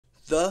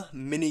The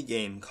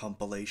minigame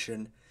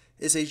compilation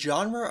is a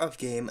genre of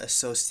game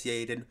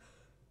associated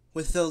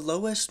with the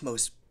lowest,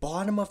 most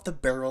bottom of the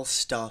barrel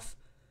stuff,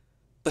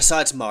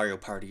 besides Mario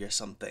Party or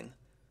something.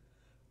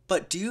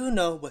 But do you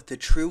know what the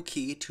true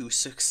key to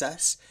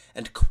success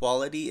and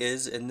quality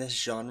is in this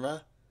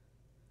genre?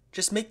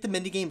 Just make the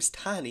minigames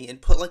tiny and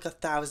put like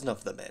 1,000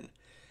 of them in,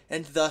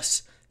 and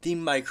thus the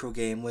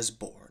microgame was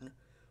born.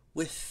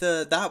 With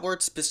that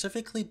word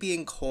specifically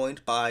being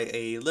coined by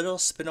a little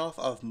spin-off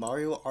of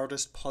Mario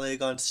artist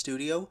Polygon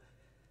Studio.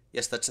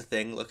 Yes, that's a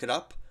thing, look it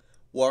up.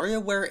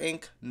 WarioWare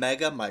Inc.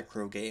 Mega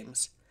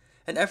Microgames.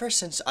 And ever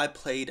since I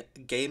played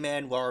Game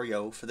Man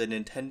Wario for the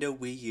Nintendo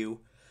Wii U,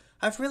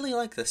 I've really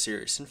liked the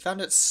series and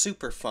found it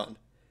super fun.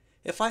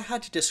 If I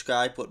had to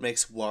describe what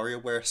makes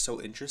WarioWare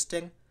so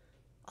interesting,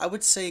 I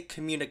would say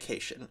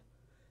communication.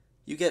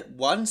 You get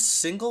one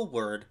single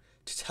word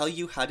to tell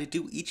you how to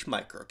do each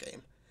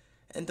microgame,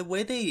 and the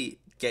way they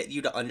get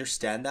you to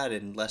understand that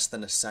in less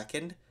than a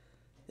second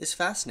is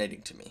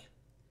fascinating to me.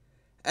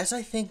 As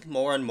I think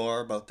more and more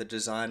about the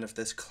design of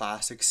this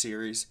classic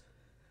series,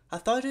 I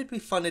thought it'd be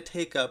fun to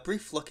take a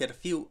brief look at a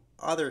few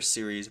other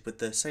series with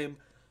the same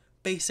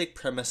basic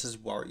premise as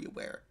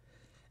WarioWare,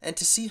 and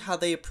to see how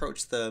they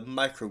approach the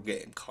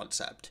microgame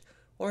concept,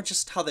 or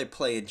just how they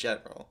play in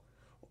general,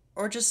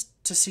 or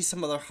just to see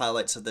some other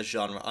highlights of the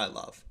genre I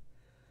love.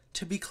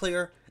 To be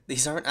clear,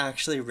 these aren't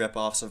actually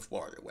rip-offs of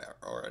WarioWare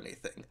or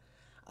anything.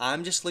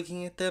 I'm just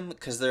looking at them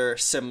because they're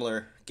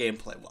similar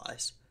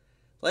gameplay-wise.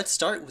 Let's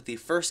start with the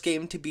first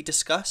game to be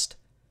discussed,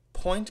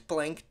 Point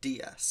Blank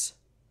DS.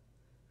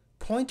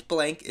 Point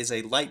Blank is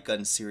a light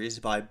gun series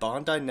by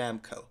Bandai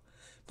Namco,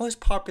 most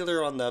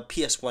popular on the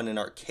PS1 and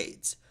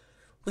arcades,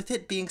 with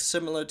it being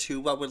similar to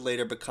what would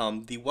later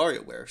become the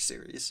WarioWare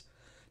series.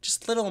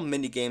 Just little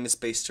minigames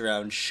based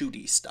around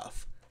shooty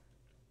stuff.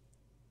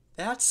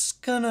 That's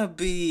gonna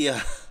be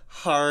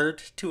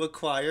hard to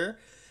acquire,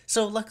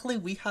 so luckily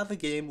we have a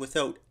game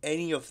without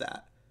any of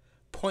that.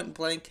 Point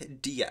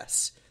Blank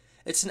DS.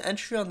 It's an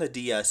entry on the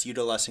DS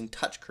utilizing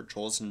touch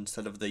controls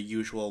instead of the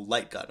usual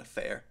light gun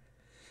affair.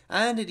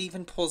 And it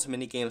even pulls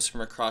minigames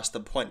from across the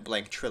Point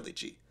Blank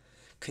trilogy.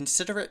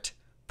 Consider it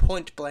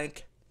Point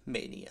Blank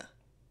Mania.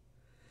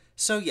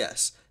 So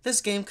yes,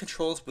 this game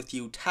controls with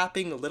you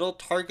tapping little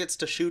targets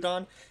to shoot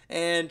on,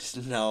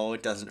 and no,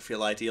 it doesn't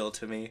feel ideal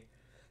to me.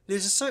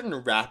 There's a certain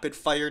rapid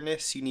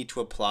fireness you need to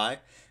apply,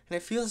 and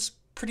it feels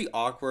pretty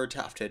awkward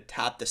to have to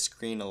tap the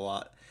screen a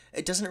lot.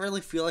 It doesn't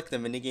really feel like the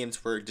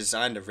minigames were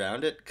designed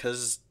around it,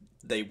 because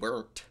they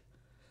weren't.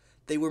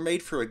 They were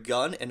made for a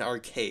gun and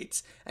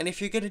arcades, and if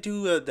you're gonna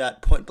do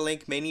that Point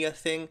Blank Mania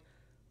thing,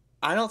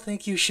 I don't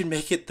think you should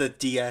make it the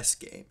DS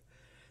game.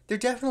 They're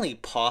definitely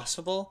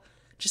possible,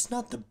 just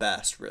not the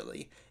best,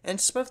 really. And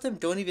some of them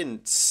don't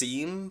even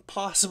seem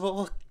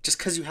possible, just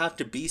because you have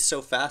to be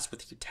so fast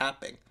with your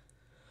tapping.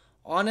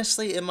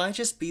 Honestly, it might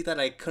just be that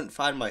I couldn't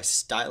find my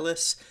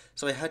stylus,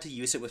 so I had to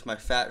use it with my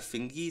fat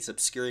fingies,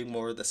 obscuring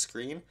more of the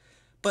screen.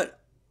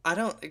 But I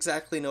don't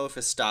exactly know if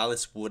a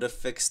stylus would have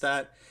fixed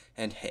that,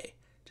 and hey,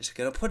 just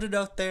gonna put it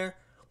out there,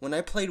 when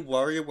I played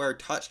WarioWare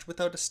Touched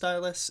without a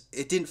stylus,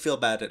 it didn't feel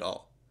bad at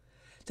all.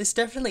 This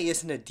definitely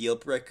isn't a deal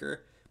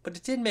breaker, but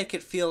it did make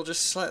it feel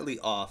just slightly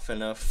off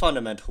in a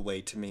fundamental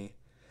way to me.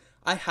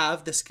 I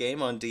have this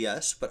game on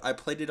DS, but I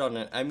played it on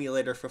an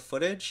emulator for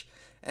footage,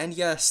 and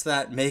yes,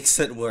 that makes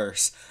it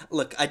worse.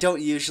 Look, I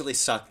don't usually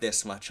suck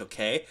this much,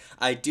 okay?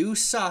 I do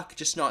suck,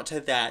 just not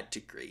to that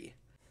degree.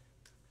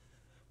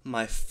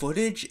 My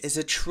footage is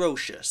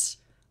atrocious.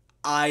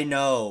 I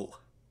know.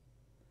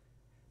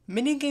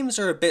 Minigames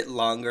are a bit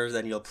longer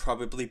than you'll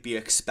probably be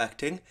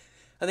expecting,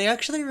 and they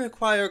actually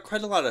require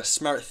quite a lot of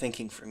smart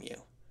thinking from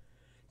you.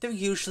 They're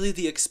usually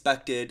the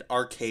expected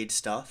arcade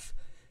stuff.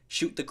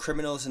 Shoot the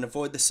criminals and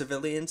avoid the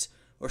civilians,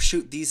 or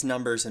shoot these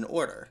numbers in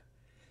order.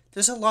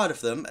 There's a lot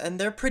of them, and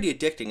they're pretty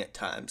addicting at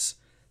times.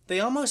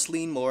 They almost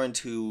lean more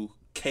into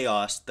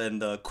chaos than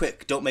the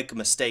quick, don't make a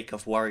mistake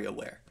of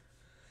WarioWare.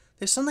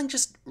 There's something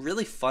just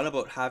really fun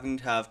about having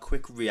to have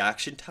quick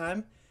reaction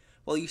time,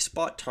 while you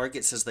spot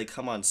targets as they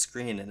come on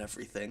screen and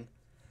everything.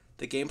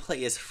 The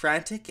gameplay is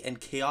frantic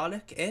and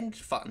chaotic and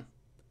fun.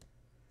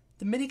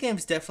 The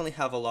minigames definitely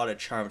have a lot of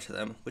charm to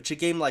them, which a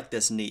game like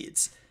this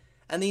needs,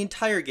 and the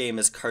entire game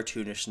is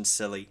cartoonish and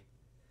silly.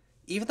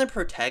 Even the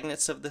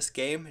protagonists of this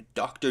game,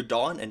 Dr.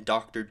 Don and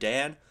Dr.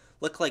 Dan,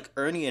 look like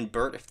Ernie and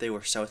Bert if they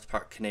were South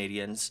Park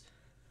Canadians.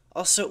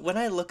 Also, when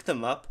I look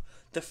them up,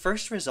 the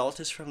first result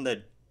is from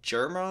the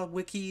Germa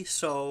wiki,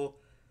 so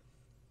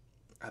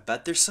I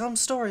bet there's some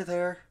story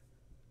there.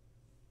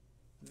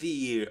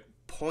 The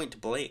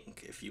point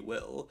blank, if you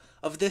will,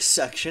 of this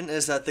section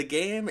is that the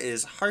game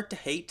is hard to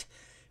hate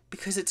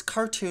because it's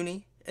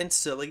cartoony and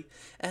silly,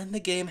 and the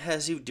game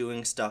has you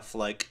doing stuff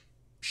like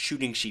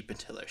shooting sheep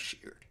until they're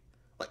sheared.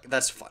 Like,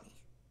 that's funny.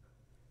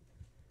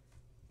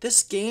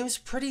 This game's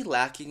pretty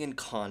lacking in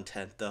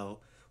content, though,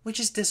 which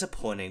is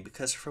disappointing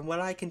because from what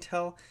I can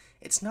tell,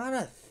 it's not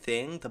a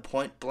thing the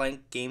point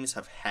blank games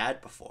have had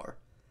before.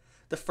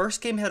 The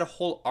first game had a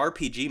whole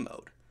RPG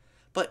mode,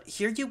 But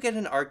here you get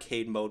an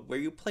arcade mode where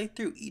you play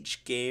through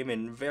each game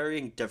in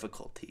varying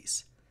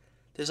difficulties.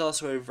 There's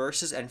also a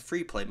versus and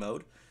free play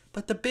mode,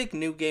 but the big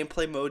new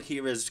gameplay mode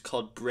here is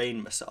called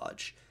Brain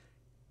Massage.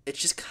 It's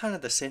just kind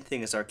of the same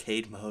thing as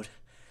arcade mode.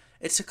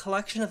 It's a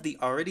collection of the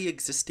already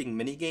existing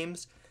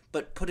minigames,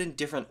 but put in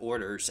different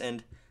orders,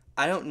 and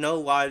I don't know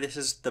why this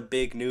is the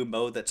big new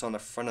mode that's on the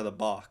front of the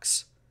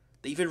box.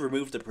 They even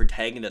removed the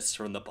protagonists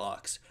from the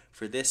box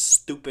for this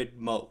stupid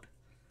mode.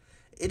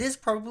 It is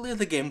probably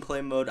the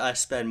gameplay mode I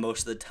spend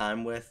most of the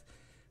time with,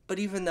 but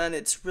even then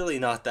it's really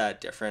not that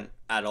different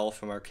at all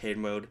from arcade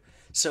mode.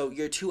 So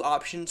your two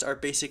options are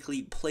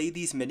basically play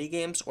these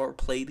minigames or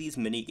play these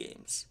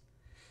minigames.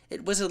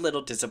 It was a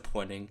little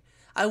disappointing.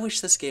 I wish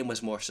this game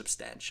was more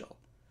substantial.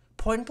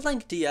 Point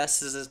Blank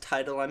DS is a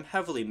title I'm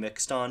heavily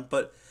mixed on,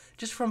 but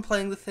just from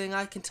playing the thing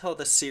I can tell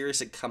the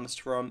series it comes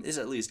from is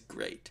at least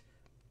great.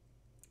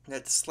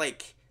 That's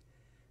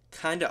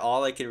kinda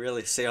all I can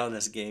really say on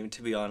this game,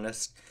 to be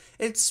honest.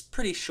 It's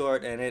pretty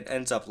short and it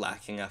ends up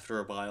lacking after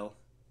a while.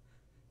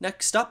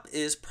 Next up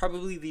is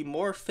probably the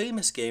more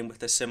famous game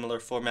with a similar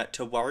format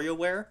to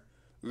WarioWare,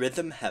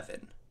 Rhythm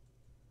Heaven.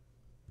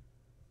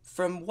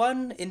 From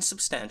one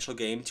insubstantial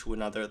game to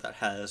another that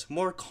has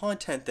more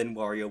content than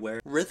WarioWare,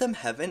 Rhythm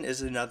Heaven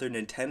is another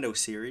Nintendo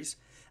series,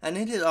 and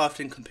it is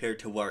often compared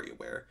to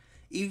WarioWare.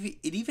 It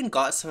even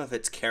got some of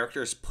its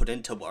characters put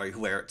into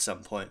WarioWare at some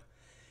point.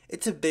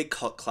 It's a big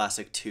cult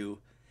classic too,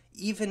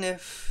 even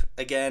if,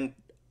 again,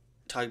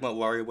 talking about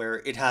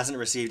WarioWare, it hasn't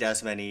received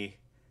as many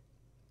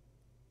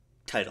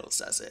titles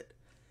as it.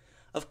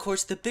 Of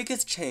course, the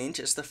biggest change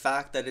is the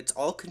fact that it's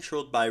all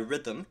controlled by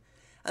rhythm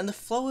and the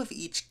flow of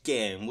each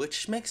game,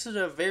 which makes it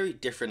a very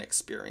different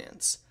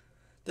experience.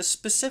 The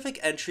specific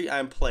entry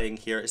I'm playing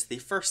here is the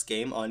first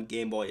game on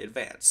Game Boy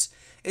Advance.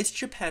 It's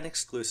Japan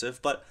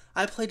exclusive, but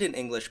I played an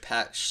English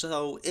patch,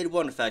 so it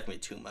won't affect me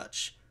too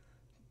much.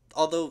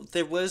 Although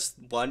there was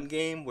one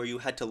game where you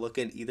had to look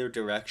in either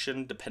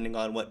direction depending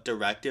on what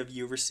directive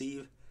you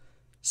receive,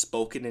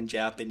 spoken in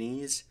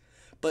Japanese.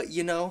 But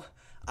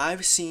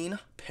I've seen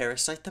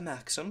Parasite the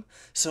Maxim,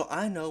 so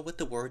I know what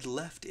the word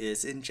left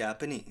is in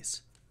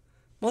Japanese.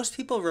 Most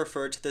people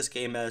refer to this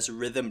game as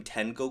Rhythm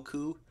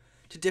Tengoku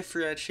to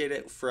differentiate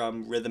it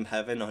from Rhythm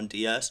Heaven on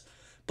DS,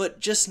 but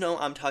just know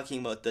I'm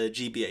talking about the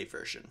GBA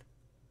version.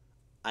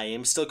 I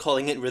am still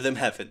calling it Rhythm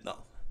Heaven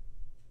though.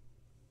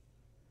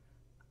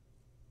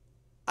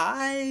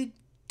 I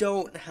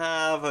don't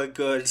have a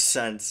good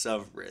sense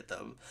of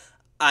rhythm.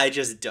 I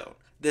just don't.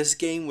 This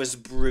game was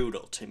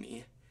brutal to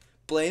me.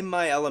 Blame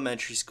my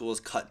elementary school's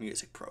cut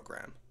music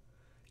program.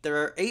 There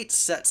are 8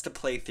 sets to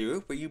play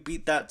through where you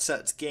beat that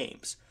set's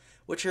games,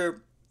 which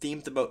are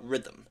themed about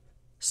rhythm.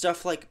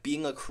 Stuff like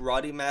being a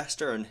karate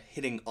master and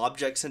hitting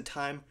objects in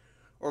time,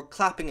 or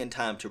clapping in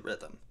time to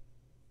rhythm,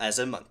 as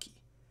a monkey.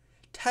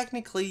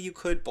 Technically, you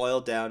could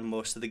boil down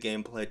most of the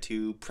gameplay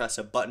to press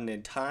a button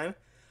in time,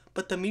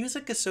 but the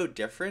music is so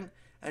different,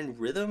 and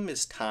rhythm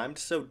is timed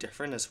so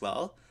different as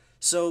well,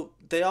 so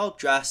they all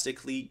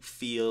drastically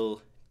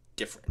feel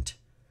different.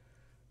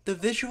 The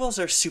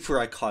visuals are super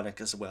iconic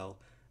as well,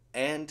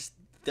 and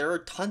there are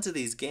tons of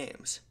these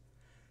games.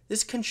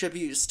 This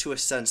contributes to a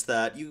sense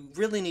that you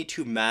really need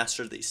to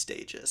master these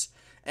stages,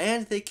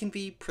 and they can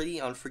be pretty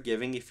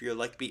unforgiving if you're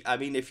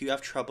if you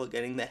have trouble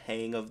getting the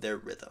hang of their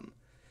rhythm.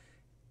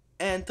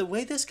 And the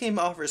way this game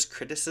offers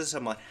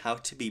criticism on how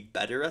to be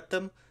better at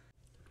them,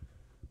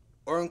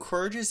 or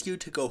encourages you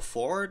to go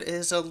forward,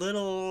 is a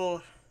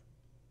little,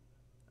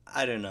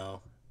 I don't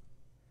know.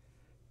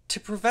 To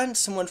prevent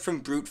someone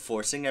from brute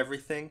forcing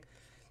everything,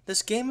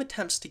 this game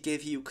attempts to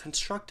give you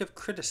constructive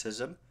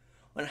criticism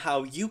on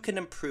how you can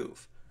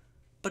improve,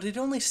 but it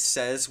only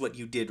says what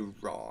you did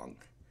wrong.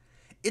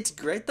 It's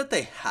great that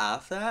they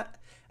have that,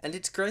 and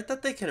it's great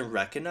that they can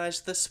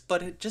recognize this,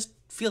 but it just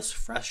feels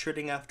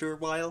frustrating after a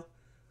while.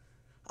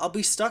 I'll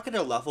be stuck at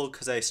a level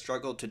because I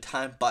struggle to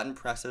time button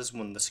presses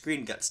when the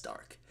screen gets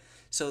dark,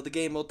 so the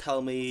game will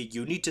tell me,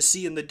 you need to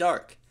see in the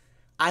dark.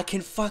 I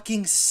can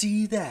fucking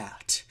see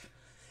that!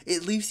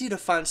 It leaves you to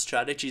find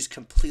strategies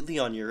completely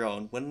on your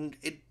own when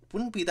it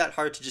wouldn't be that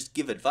hard to just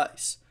give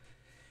advice.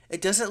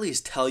 It does at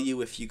least tell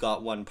you if you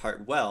got one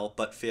part well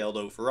but failed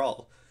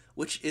overall,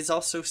 which is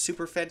also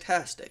super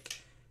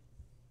fantastic.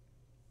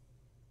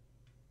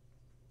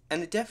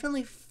 And it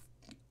definitely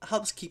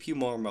helps keep you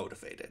more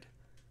motivated.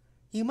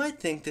 You might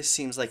think this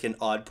seems like an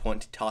odd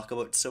point to talk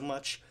about so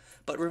much,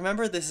 but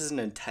remember this is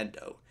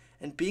Nintendo,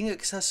 and being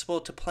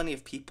accessible to plenty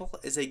of people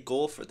is a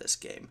goal for this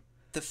game.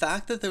 The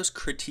fact that those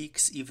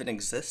critiques even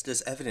exist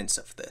is evidence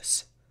of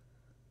this.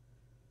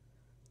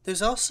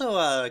 There's also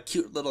a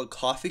cute little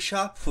coffee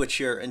shop which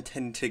you're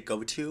intended to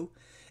go to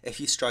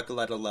if you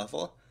struggle at a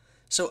level,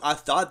 so I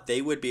thought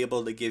they would be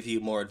able to give you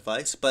more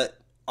advice, but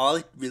all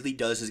it really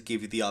does is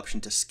give you the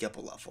option to skip a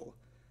level.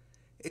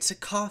 It's a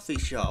coffee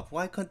shop,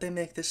 why couldn't they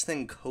make this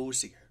thing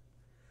cozier?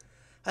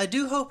 I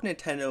do hope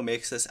Nintendo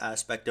makes this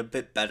aspect a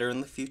bit better in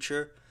the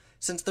future,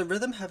 since the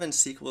Rhythm Heaven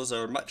sequels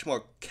are much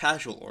more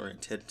casual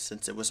oriented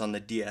since it was on the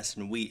DS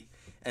and Wii,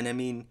 and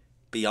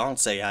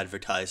Beyonce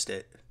advertised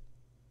it.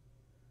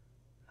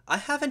 I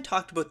haven't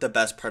talked about the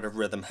best part of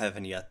Rhythm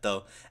Heaven yet,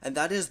 though, and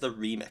that is the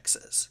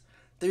remixes.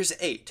 There's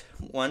 8,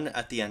 one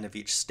at the end of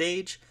each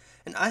stage,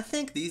 and I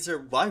think these are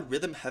why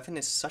Rhythm Heaven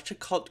is such a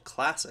cult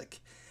classic,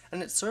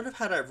 and it's sort of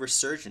had a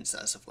resurgence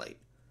as of late.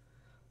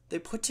 They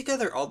put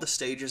together all the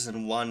stages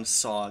in one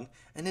song,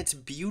 and it's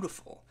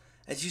beautiful.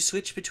 As you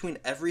switch between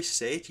every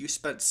stage you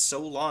spent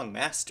so long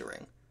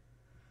mastering.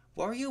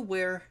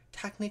 WarioWare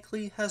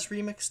technically has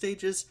remix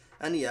stages,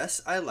 and yes,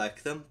 I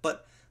like them,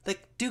 but they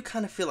do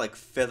kind of feel like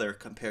filler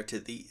compared to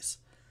these.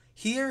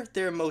 Here,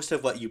 they're most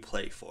of what you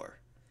play for.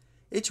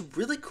 It's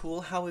really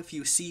cool how if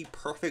you see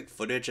perfect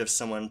footage of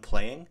someone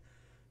playing,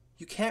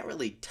 you can't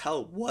really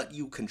tell what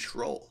you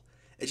control.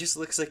 It just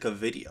looks like a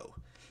video.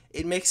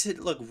 It makes it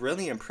look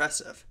really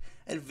impressive,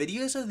 and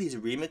videos of these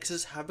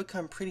remixes have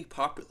become pretty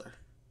popular.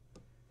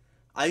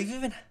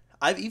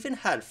 I've even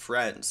had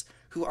friends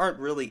who aren't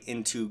really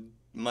into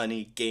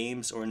money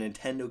games or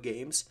Nintendo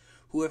games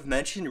who have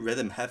mentioned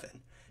Rhythm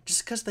Heaven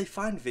just because they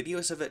find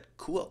videos of it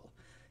cool,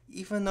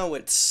 even though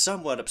it's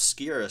somewhat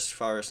obscure as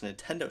far as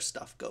Nintendo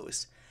stuff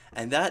goes.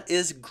 And that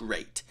is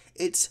great.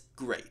 It's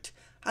great.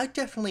 I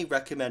definitely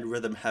recommend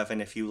Rhythm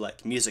Heaven if you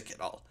like music at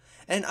all,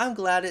 and I'm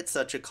glad it's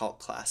such a cult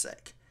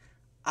classic.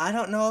 I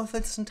don't know if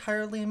it's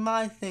entirely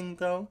my thing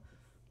though,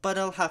 but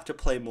I'll have to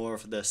play more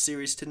of the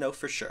series to know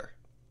for sure.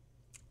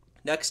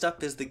 Next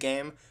up is the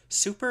game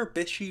Super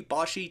Bishi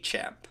Boshi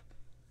Champ.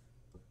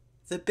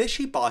 The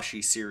Bishi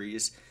Boshi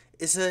series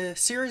is a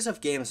series of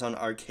games on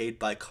arcade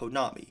by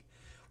Konami,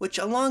 which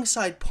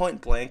alongside Point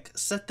Blank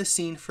set the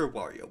scene for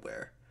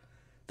WarioWare.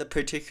 The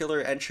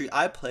particular entry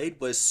I played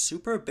was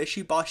Super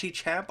Bishi Boshi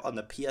Champ on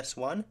the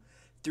PS1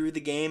 through the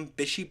game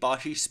Bishi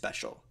Boshi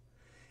Special.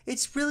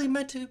 It's really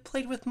meant to be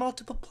played with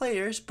multiple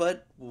players,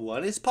 but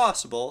one is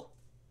possible.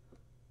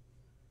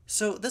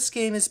 So this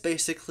game is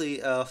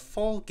basically a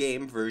full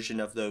game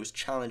version of those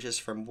challenges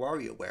from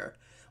WarioWare,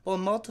 while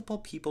multiple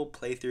people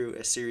play through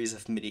a series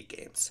of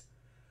mini-games.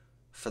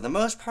 For the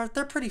most part,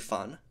 they're pretty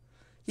fun.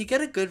 You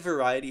get a good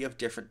variety of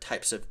different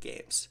types of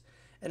games.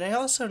 And I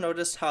also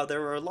noticed how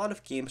there are a lot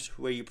of games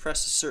where you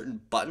press a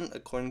certain button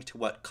according to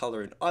what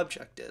color an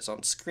object is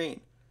on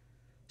screen.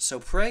 So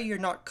pray you're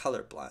not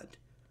colorblind.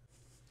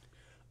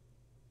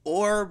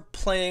 Or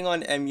playing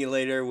on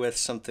emulator with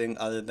something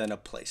other than a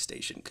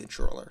PlayStation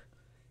controller.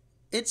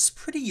 It's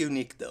pretty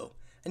unique though,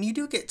 and you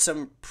do get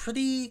some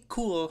pretty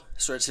cool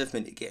sorts of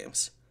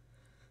minigames.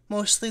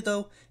 Mostly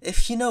though,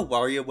 if you know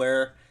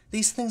WarioWare,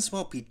 these things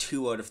won't be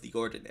too out of the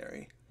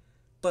ordinary.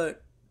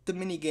 But the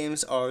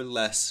minigames are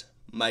less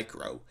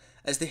micro,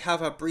 as they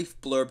have a brief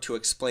blurb to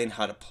explain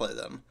how to play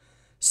them.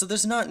 So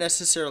there's not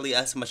necessarily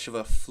as much of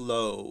a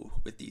flow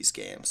with these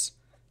games,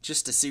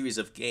 just a series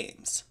of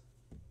games.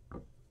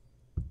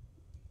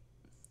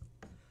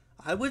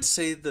 I would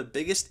say the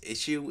biggest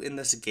issue in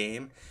this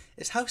game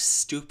is how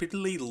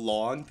stupidly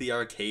long the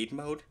arcade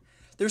mode.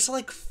 There's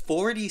like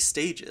 40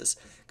 stages,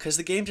 because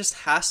the game just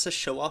has to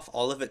show off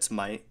all of its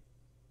micro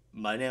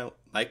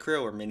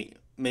or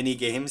mini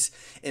games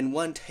in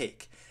one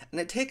take. And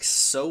it takes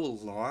so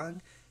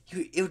long,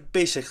 it would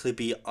basically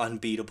be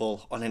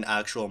unbeatable on an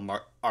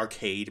actual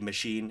arcade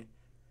machine.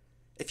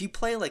 If you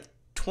play like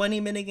 20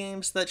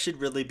 minigames, that should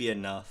really be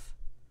enough.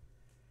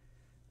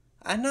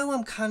 I know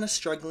I'm kind of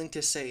struggling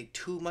to say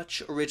too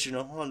much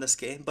original on this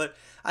game, but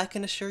I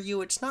can assure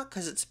you it's not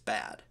because it's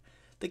bad.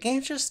 The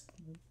game's just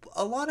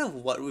a lot of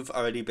what we've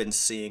already been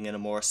seeing in a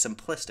more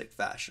simplistic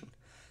fashion,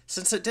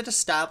 since it did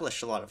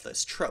establish a lot of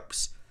those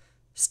tropes.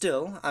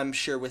 Still, I'm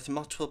sure with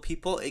multiple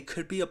people it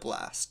could be a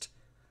blast.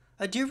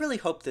 I do really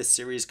hope this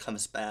series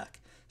comes back,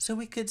 so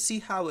we could see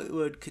how it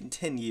would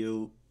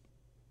continue.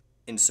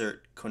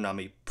 Insert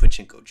Konami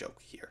Pachinko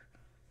joke here.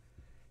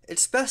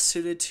 It's best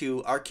suited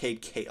to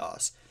arcade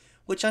chaos,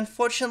 which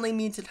unfortunately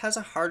means it has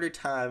a harder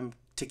time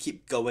to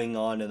keep going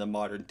on in the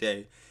modern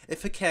day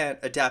if it can't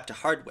adapt to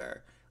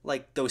hardware,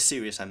 like those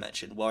series I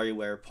mentioned,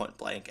 WarioWare, Point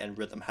Blank, and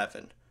Rhythm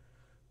Heaven.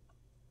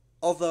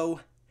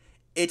 Although,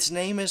 its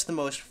name is the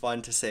most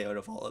fun to say out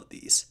of all of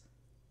these.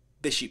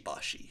 Bishi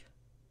Boshi.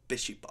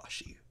 Bishi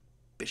Boshi.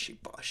 Bishi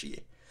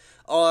Boshi.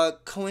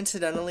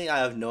 Coincidentally, I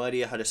have no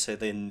idea how to say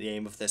the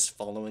name of this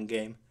following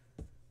game.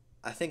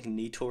 I think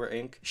Nitor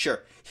Inc.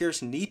 Sure,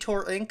 here's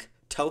Nitor Inc.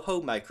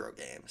 Toho Micro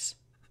Games.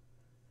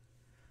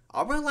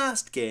 Our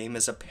last game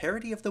is a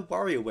parody of the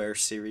WarioWare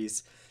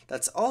series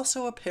that's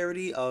also a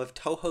parody of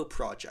Toho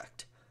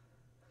Project.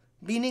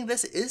 Meaning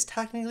this is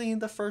technically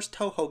the first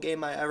Toho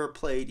game I ever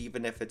played,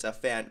 even if it's a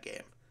fan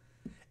game.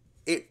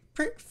 It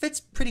fits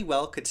pretty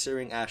well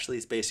considering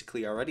Ashley's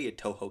basically already a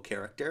Toho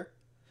character.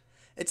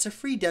 It's a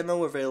free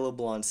demo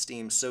available on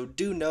Steam, so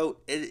do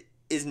note it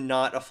is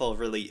not a full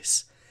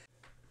release.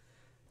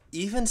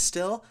 Even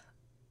still,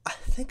 I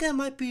think it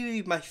might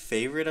be my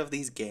favorite of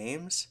these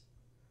games.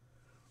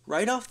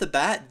 Right off the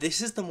bat,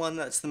 this is the one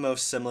that's the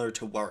most similar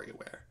to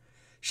WarioWare,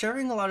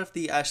 sharing a lot of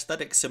the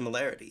aesthetic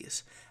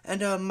similarities,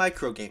 and a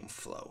microgame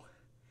flow.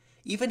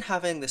 Even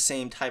having the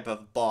same type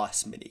of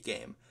boss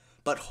minigame,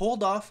 but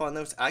hold off on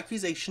those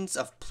accusations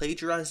of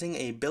plagiarizing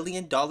a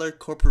billion-dollar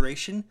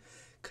corporation,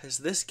 cause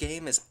this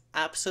game is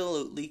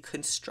absolutely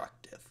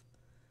constructive.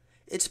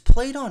 It's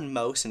played on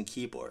mouse and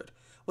keyboard,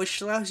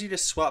 which allows you to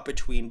swap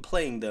between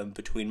playing them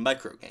between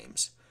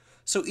microgames.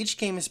 So each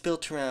game is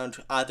built around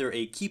either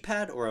a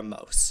keypad or a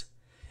mouse.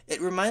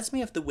 It reminds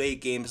me of the way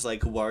games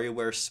like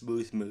WarioWare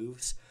Smooth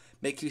Moves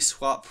make you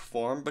swap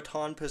form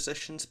baton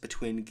positions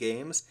between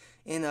games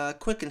in a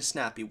quick and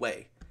snappy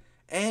way.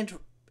 And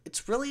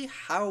it's really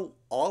how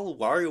all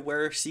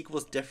WarioWare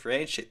sequels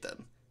differentiate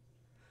them,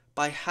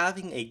 by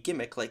having a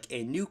gimmick like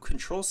a new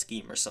control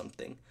scheme or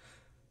something.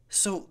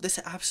 So this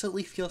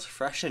absolutely feels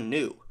fresh and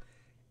new.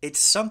 It's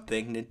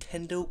something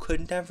Nintendo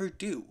could never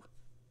do.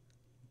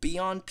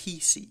 Beyond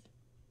PC.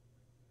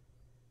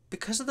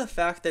 Because of the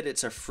fact that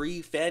it's a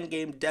free fan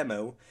game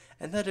demo,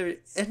 and that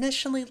it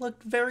initially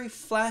looked very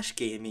flash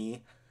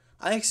gamey,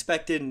 I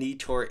expected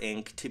Nitor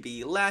Inc. to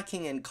be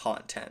lacking in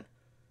content,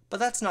 but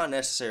that's not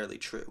necessarily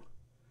true.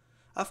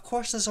 Of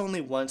course there's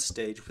only one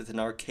stage with an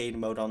arcade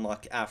mode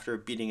unlocked after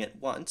beating it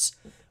once,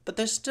 but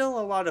there's still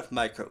a lot of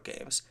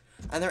microgames,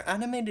 and they're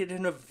animated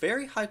in a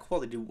very high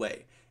quality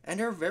way, and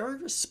are very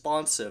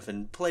responsive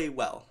and play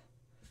well.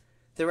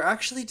 They were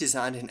actually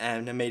designed and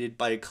animated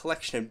by a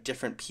collection of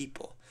different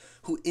people,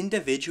 who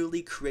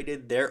individually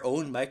created their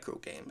own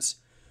microgames,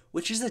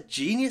 which is a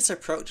genius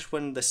approach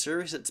when the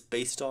series it's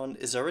based on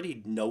is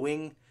already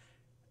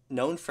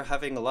known for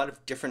having a lot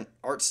of different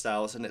art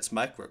styles in its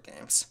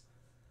microgames.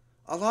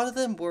 A lot of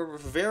them were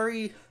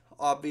very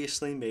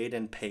obviously made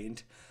in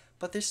paint,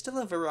 but there's still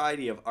a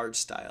variety of art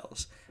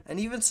styles, and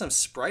even some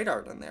sprite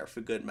art in there for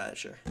good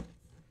measure.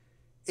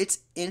 It's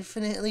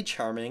infinitely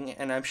charming,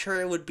 and I'm sure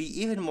it would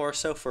be even more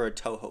so for a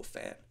Toho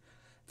fan.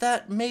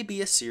 That may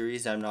be a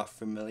series I'm not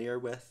familiar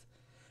with,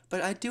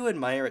 but I do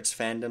admire its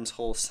fandom's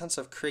whole sense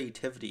of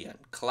creativity and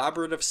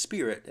collaborative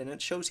spirit, and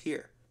it shows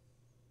here.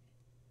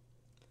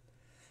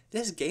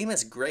 This game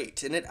is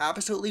great, and it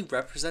absolutely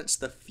represents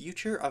the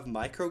future of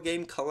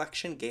microgame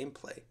collection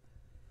gameplay.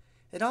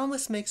 It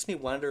almost makes me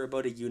wonder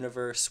about a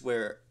universe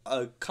where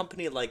a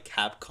company like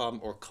Capcom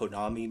or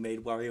Konami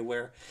made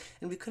WarioWare,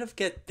 and we could have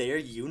get their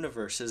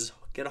universes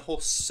get a whole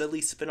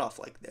silly spin-off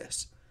like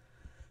this.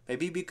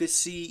 Maybe we could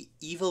see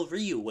Evil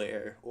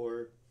WarioWare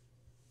or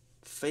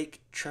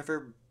fake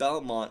Trevor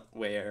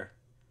Belmontware.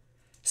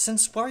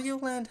 Since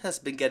Wario Land has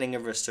been getting a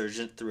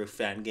resurgence through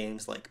fan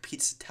games like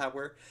Pizza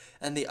Tower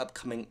and the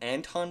upcoming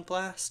Anton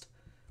Blast,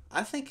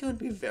 I think it would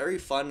be very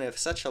fun if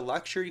such a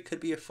luxury could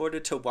be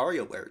afforded to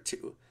WarioWare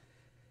too,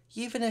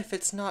 even if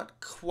it's not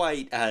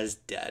quite as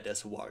dead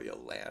as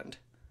Wario Land.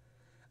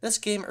 This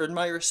game earned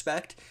my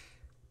respect,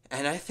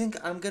 and I think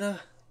I'm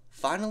gonna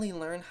finally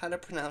learn how to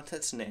pronounce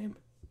its name.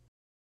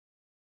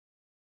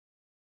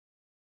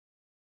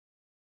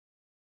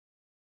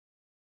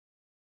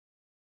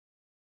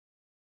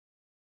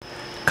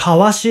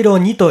 Kawashiro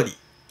Nitori.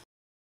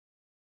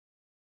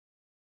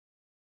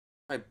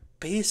 I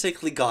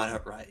basically got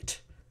it right.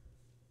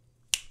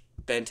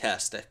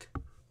 Fantastic.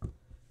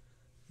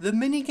 The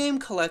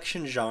minigame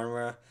collection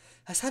genre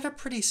has had a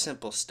pretty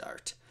simple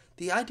start,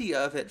 the idea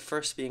of it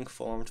first being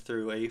formed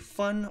through a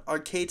fun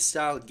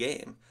arcade-style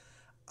game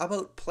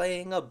about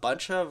playing a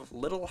bunch of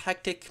little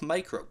hectic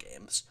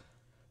microgames.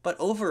 But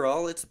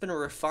overall, it's been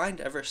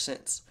refined ever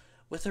since,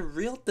 with a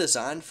real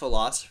design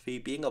philosophy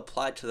being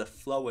applied to the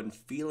flow and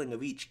feeling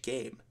of each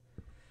game.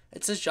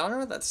 It's a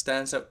genre that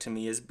stands out to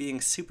me as being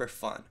super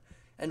fun,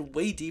 and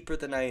way deeper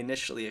than I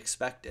initially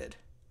expected.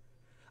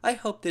 I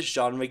hope this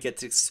genre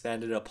gets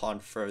expanded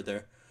upon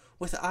further,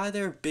 with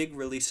either big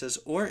releases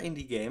or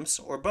indie games,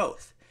 or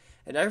both,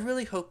 and I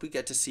really hope we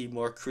get to see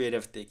more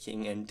creative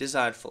thinking and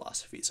design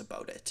philosophies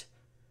about it.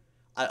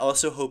 I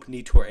also hope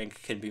Nitor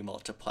Inc. can be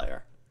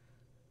multiplayer.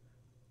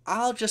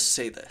 I'll just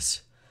say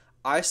this.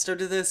 I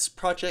started this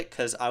project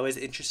because I was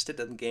interested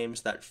in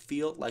games that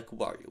feel like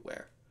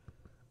WarioWare.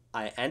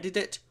 I ended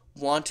it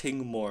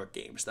wanting more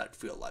games that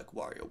feel like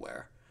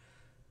WarioWare.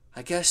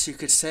 I guess you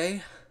could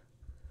say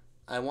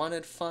I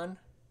wanted fun,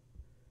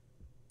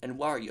 and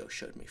Wario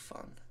showed me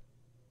fun.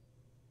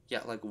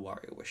 Yeah, like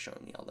Wario was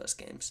showing me all those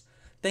games.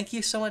 Thank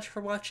you so much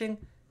for watching,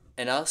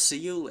 and I'll see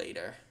you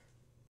later.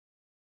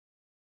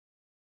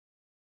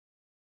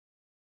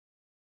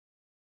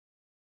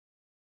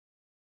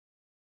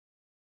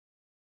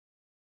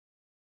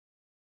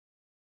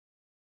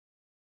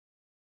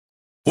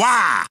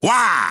 Wah!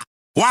 Wah!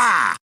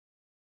 Wah!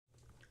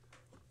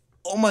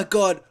 Oh my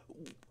god,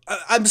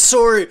 I'm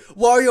sorry,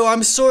 Wario,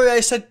 I'm sorry I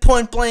said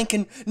Point Blank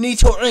and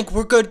Nitor Inc.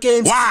 were good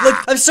games. Wah!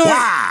 Like, I'm sorry.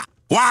 Wah!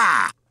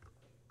 Wah!